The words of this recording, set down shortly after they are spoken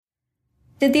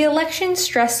Did the election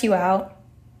stress you out?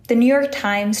 The New York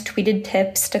Times tweeted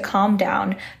tips to calm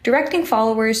down, directing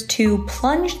followers to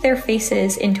plunge their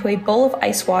faces into a bowl of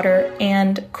ice water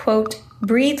and, quote,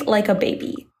 breathe like a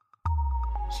baby.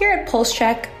 Here at Pulse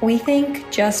Check, we think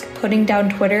just putting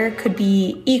down Twitter could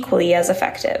be equally as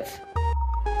effective.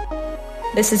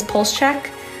 This is Pulse Check.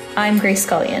 I'm Grace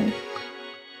Scullion.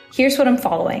 Here's what I'm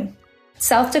following.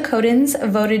 South Dakotans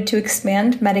voted to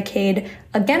expand Medicaid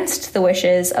against the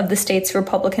wishes of the state's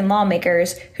Republican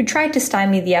lawmakers who tried to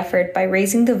stymie the effort by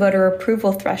raising the voter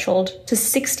approval threshold to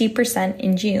 60%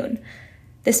 in June.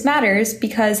 This matters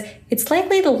because it's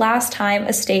likely the last time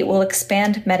a state will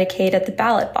expand Medicaid at the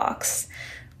ballot box.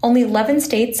 Only 11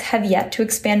 states have yet to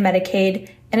expand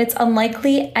Medicaid, and it's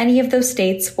unlikely any of those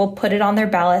states will put it on their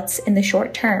ballots in the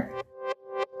short term.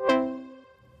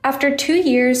 After 2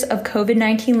 years of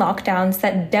COVID-19 lockdowns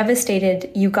that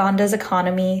devastated Uganda's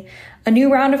economy, a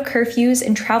new round of curfews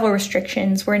and travel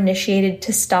restrictions were initiated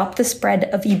to stop the spread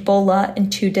of Ebola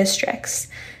in 2 districts.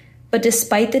 But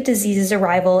despite the disease's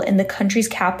arrival in the country's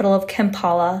capital of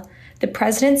Kampala, the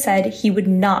president said he would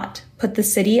not put the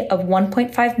city of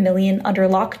 1.5 million under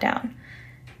lockdown.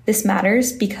 This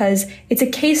matters because it's a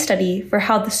case study for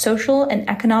how the social and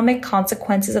economic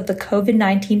consequences of the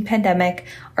COVID-19 pandemic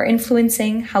are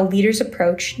influencing how leaders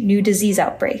approach new disease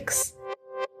outbreaks.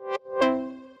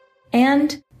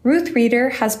 And Ruth Reader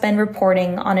has been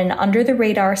reporting on an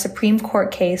under-the-radar Supreme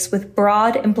Court case with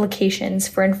broad implications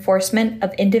for enforcement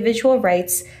of individual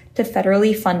rights to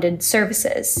federally funded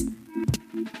services.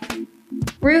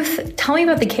 Ruth, tell me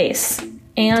about the case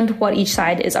and what each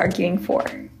side is arguing for.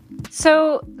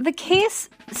 So the case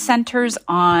centers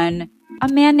on a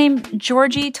man named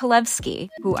Georgi Talevski,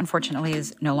 who unfortunately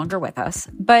is no longer with us.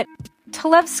 But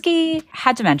Talevski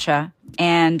had dementia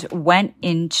and went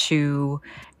into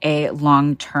a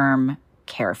long-term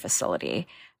care facility.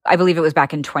 I believe it was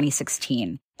back in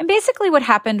 2016. And basically what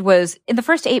happened was in the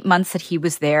first 8 months that he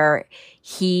was there,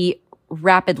 he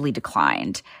rapidly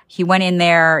declined. He went in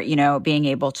there, being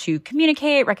able to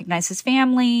communicate, recognize his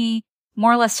family,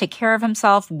 more or less take care of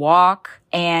himself, walk.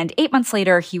 And 8 months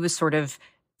later, he was sort of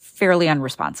fairly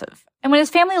unresponsive. And when his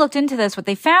family looked into this, what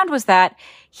they found was that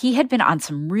he had been on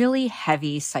some really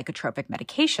heavy psychotropic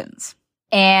medications.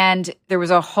 And there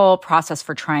was a whole process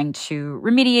for trying to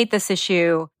remediate this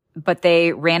issue, but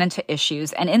they ran into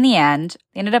issues. And in the end,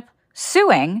 they ended up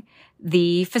suing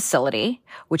the facility,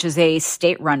 which is a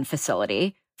state-run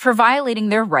facility, for violating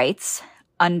their rights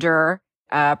under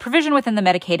a provision within the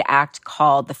Medicaid Act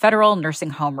called the Federal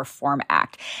Nursing Home Reform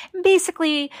Act. And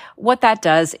basically, what that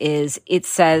does is it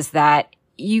says that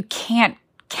you can't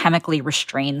chemically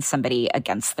restrain somebody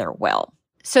against their will.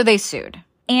 So they sued.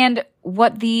 And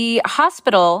what the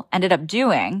hospital ended up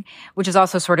doing, which is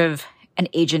also sort of an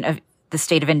agent of the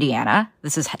state of Indiana,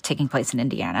 this is taking place in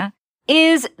Indiana,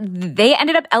 is they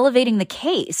ended up elevating the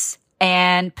case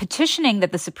and petitioning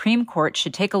that the Supreme Court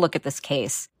should take a look at this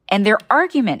case. And their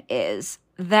argument is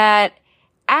that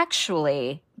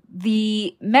actually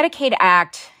the Medicaid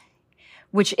Act,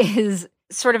 which is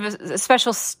sort of a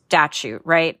special statute,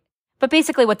 right? But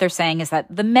basically what they're saying is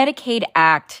that the Medicaid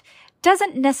Act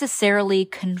doesn't necessarily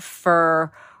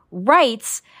confer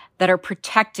rights that are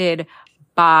protected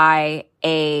by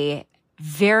a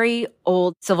very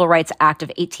old Civil Rights Act of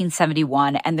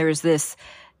 1871. And there's this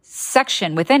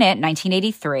section within it,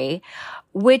 1983,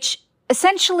 which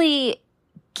essentially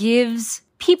gives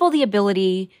people the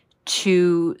ability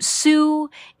to sue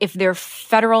if their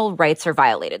federal rights are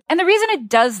violated. And the reason it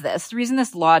does this, the reason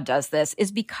this law does this,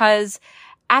 is because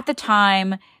at the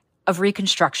time of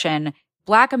Reconstruction,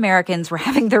 Black Americans were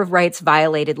having their rights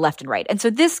violated left and right. And so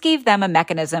this gave them a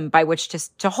mechanism by which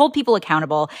to hold people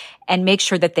accountable and make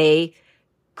sure that they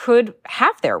could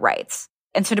have their rights.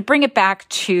 And so to bring it back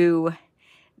to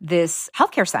this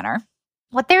healthcare center,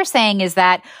 what they're saying is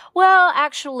that, well,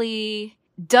 actually,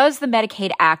 does the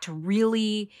Medicaid Act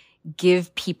really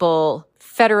give people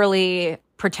federally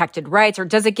protected rights, or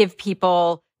does it give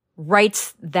people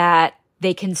rights that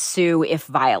they can sue if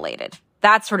violated?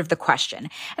 That's sort of the question.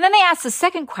 And then they ask the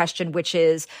second question, which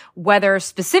is whether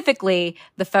specifically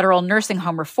the Federal Nursing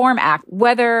Home Reform Act,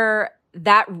 whether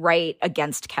that right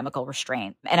against chemical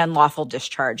restraint and unlawful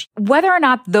discharge, whether or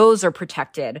not those are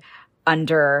protected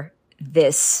under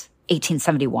this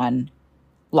 1871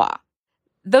 law.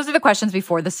 Those are the questions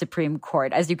before the Supreme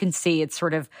Court. As you can see, it's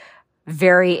sort of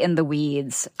very in the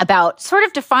weeds about sort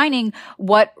of defining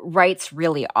what rights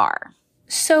really are.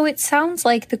 So it sounds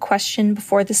like the question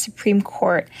before the Supreme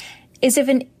Court is if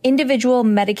an individual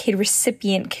Medicaid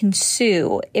recipient can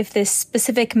sue if this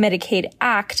specific Medicaid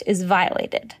Act is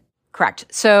violated. Correct.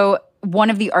 So one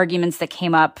of the arguments that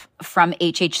came up from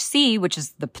HHC, which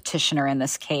is the petitioner in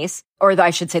this case, or I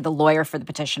should say the lawyer for the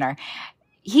petitioner,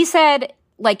 he said,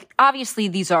 like, obviously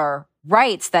these are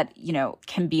rights that,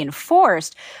 can be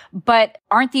enforced, but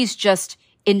aren't these just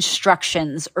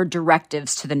instructions or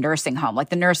directives to the nursing home? Like,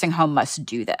 the nursing home must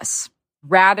do this,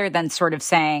 rather than sort of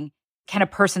saying, can a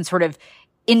person sort of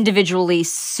individually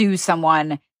sue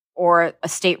someone or a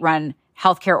state-run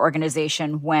healthcare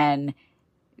organization when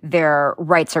their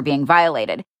rights are being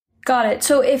violated? Got it.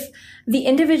 So if the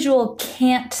individual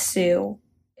can't sue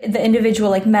the individual,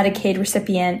 like Medicaid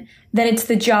recipient, then it's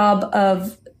the job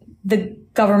of the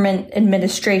government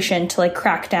administration to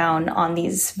crack down on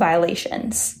these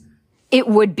violations. It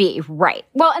would be, right.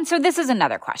 Well, and so this is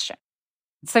another question.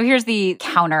 So here's the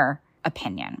counter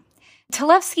opinion.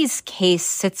 Talevski's case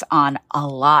sits on a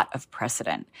lot of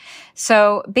precedent.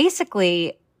 So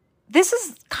basically, this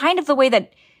is kind of the way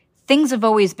that things have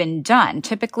always been done.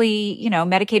 Typically,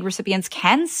 Medicaid recipients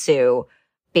can sue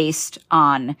based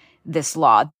on this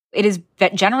law. It has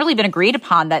generally been agreed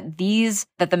upon that the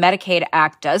Medicaid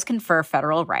Act does confer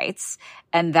federal rights,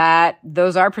 and that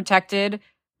those are protected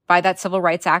by that Civil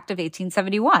Rights Act of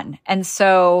 1871. And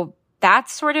so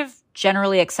that's sort of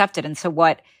generally accepted. And so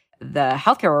what the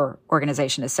healthcare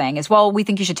organization is saying is, well, we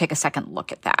think you should take a second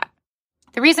look at that.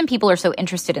 The reason people are so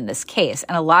interested in this case,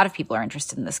 and a lot of people are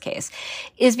interested in this case,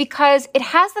 is because it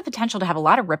has the potential to have a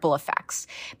lot of ripple effects.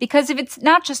 Because if it's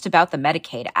not just about the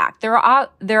Medicaid Act, there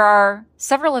are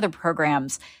several other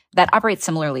programs that operate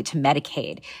similarly to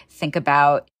Medicaid. Think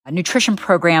about nutrition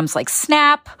programs like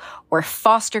SNAP or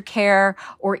foster care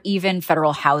or even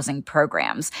federal housing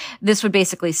programs. This would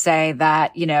basically say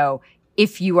that,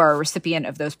 if you are a recipient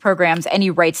of those programs, any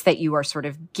rights that you are sort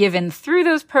of given through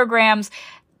those programs,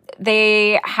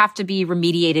 they have to be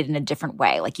remediated in a different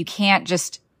way. Like, you can't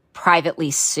just privately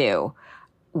sue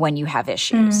when you have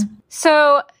issues.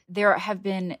 So there have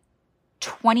been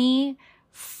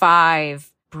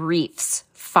 25 briefs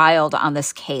filed on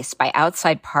this case by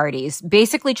outside parties,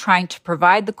 basically trying to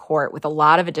provide the court with a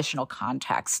lot of additional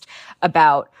context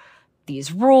about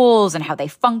these rules and how they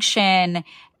function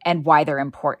and why they're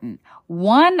important.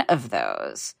 One of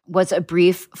those was a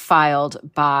brief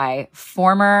filed by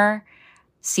former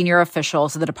senior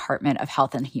officials of the Department of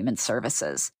Health and Human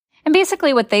Services. And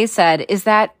basically what they said is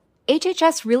that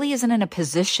HHS really isn't in a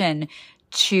position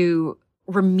to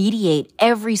remediate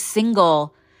every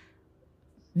single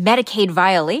Medicaid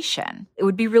violation. It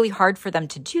would be really hard for them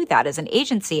to do that as an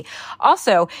agency.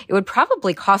 Also, it would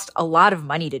probably cost a lot of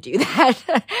money to do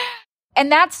that.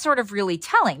 And that's sort of really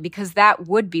telling, because that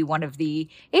would be one of the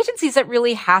agencies that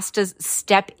really has to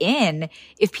step in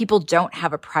if people don't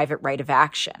have a private right of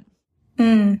action.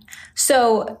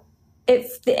 So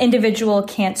if the individual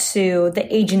can't sue,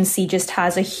 the agency just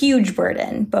has a huge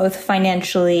burden, both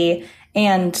financially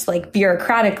and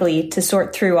bureaucratically, to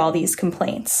sort through all these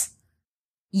complaints.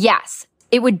 Yes.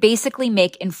 It would basically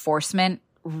make enforcement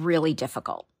really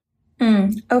difficult.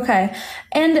 Okay.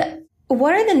 And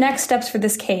what are the next steps for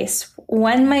this case?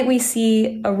 When might we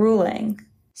see a ruling?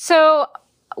 So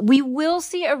we will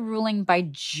see a ruling by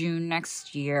June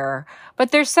next year,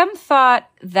 but there's some thought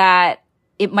that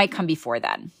it might come before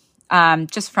then,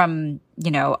 just from,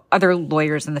 other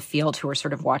lawyers in the field who are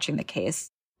sort of watching the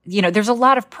case. There's a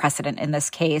lot of precedent in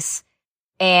this case,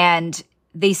 and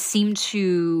they seem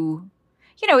to,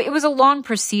 it was a long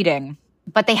proceeding,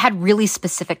 but they had really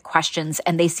specific questions,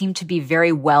 and they seem to be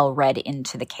very well read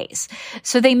into the case.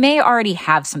 So they may already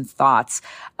have some thoughts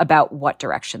about what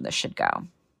direction this should go.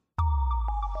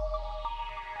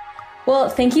 Well,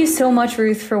 thank you so much,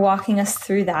 Ruth, for walking us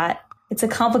through that. It's a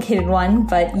complicated one,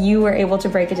 but you were able to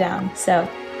break it down. So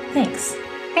thanks.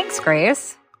 Thanks,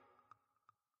 Grace.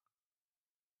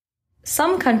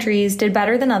 Some countries did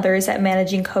better than others at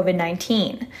managing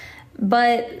COVID-19,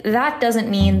 but that doesn't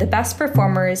mean the best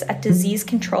performers at disease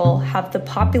control have the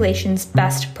populations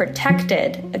best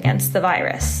protected against the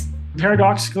virus.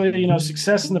 Paradoxically,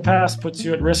 success in the past puts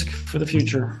you at risk for the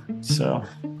future. So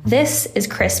this is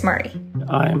Chris Murray.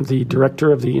 I am the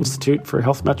director of the Institute for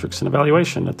Health Metrics and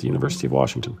Evaluation at the University of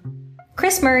Washington.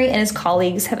 Chris Murray and his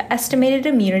colleagues have estimated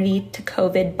immunity to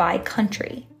COVID by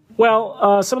country.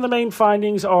 Well, some of the main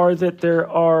findings are that there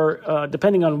are,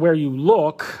 depending on where you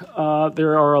look,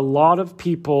 there are a lot of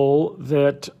people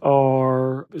that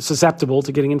are susceptible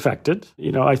to getting infected.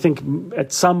 I think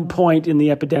at some point in the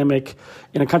epidemic,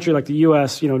 in a country like the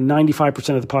U.S.,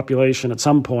 95% of the population at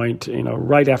some point,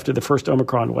 right after the first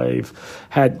Omicron wave,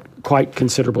 had quite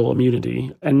considerable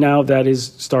immunity. And now that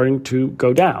is starting to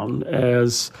go down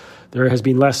as there has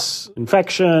been less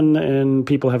infection and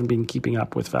people haven't been keeping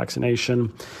up with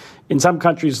vaccination. In some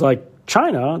countries like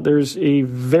China, there's a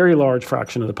very large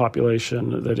fraction of the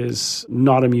population that is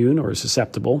not immune or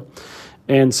susceptible.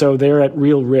 And so they're at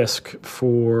real risk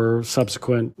for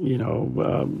subsequent,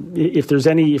 if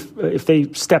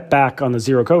they step back on the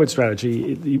zero COVID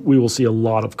strategy, we will see a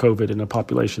lot of COVID in a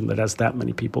population that has that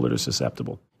many people that are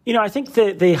susceptible. I think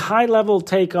the high level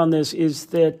take on this is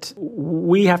that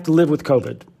we have to live with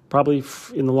COVID, probably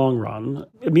in the long run.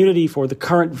 Immunity for the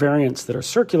current variants that are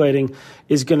circulating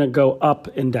is going to go up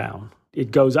and down.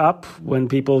 It goes up when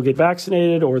people get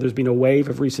vaccinated or there's been a wave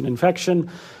of recent infection.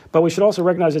 But we should also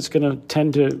recognize it's going to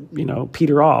tend to,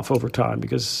 peter off over time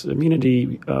because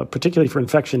immunity, particularly for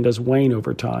infection, does wane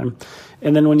over time.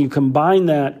 And then when you combine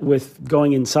that with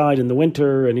going inside in the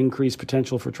winter and increased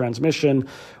potential for transmission,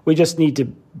 we just need to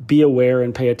be aware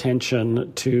and pay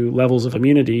attention to levels of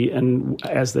immunity. And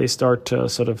as they start to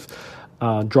sort of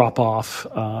drop off,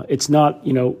 it's not,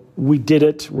 we did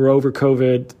it, we're over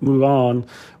COVID, move on.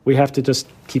 We have to just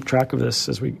keep track of this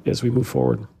as we move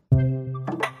forward.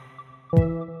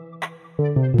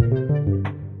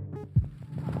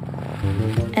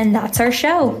 And that's our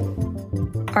show.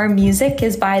 Our music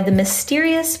is by the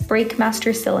mysterious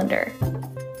Breakmaster Cylinder.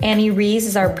 Annie Rees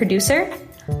is our producer.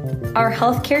 Our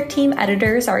healthcare team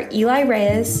editors are Eli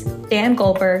Reyes, Dan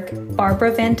Goldberg,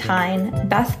 Barbara Van Tyne,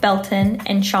 Beth Belton,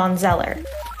 and Sean Zeller.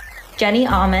 Jenny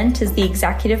Ament is the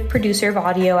executive producer of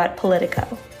audio at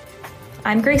Politico.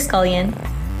 I'm Grace Scullion.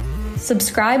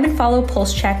 Subscribe and follow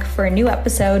Pulse Check for a new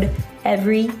episode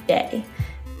every day.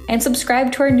 And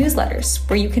subscribe to our newsletters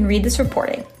where you can read this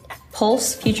reporting: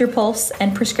 Pulse, Future Pulse,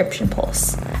 and Prescription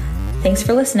Pulse. Thanks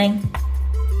for listening.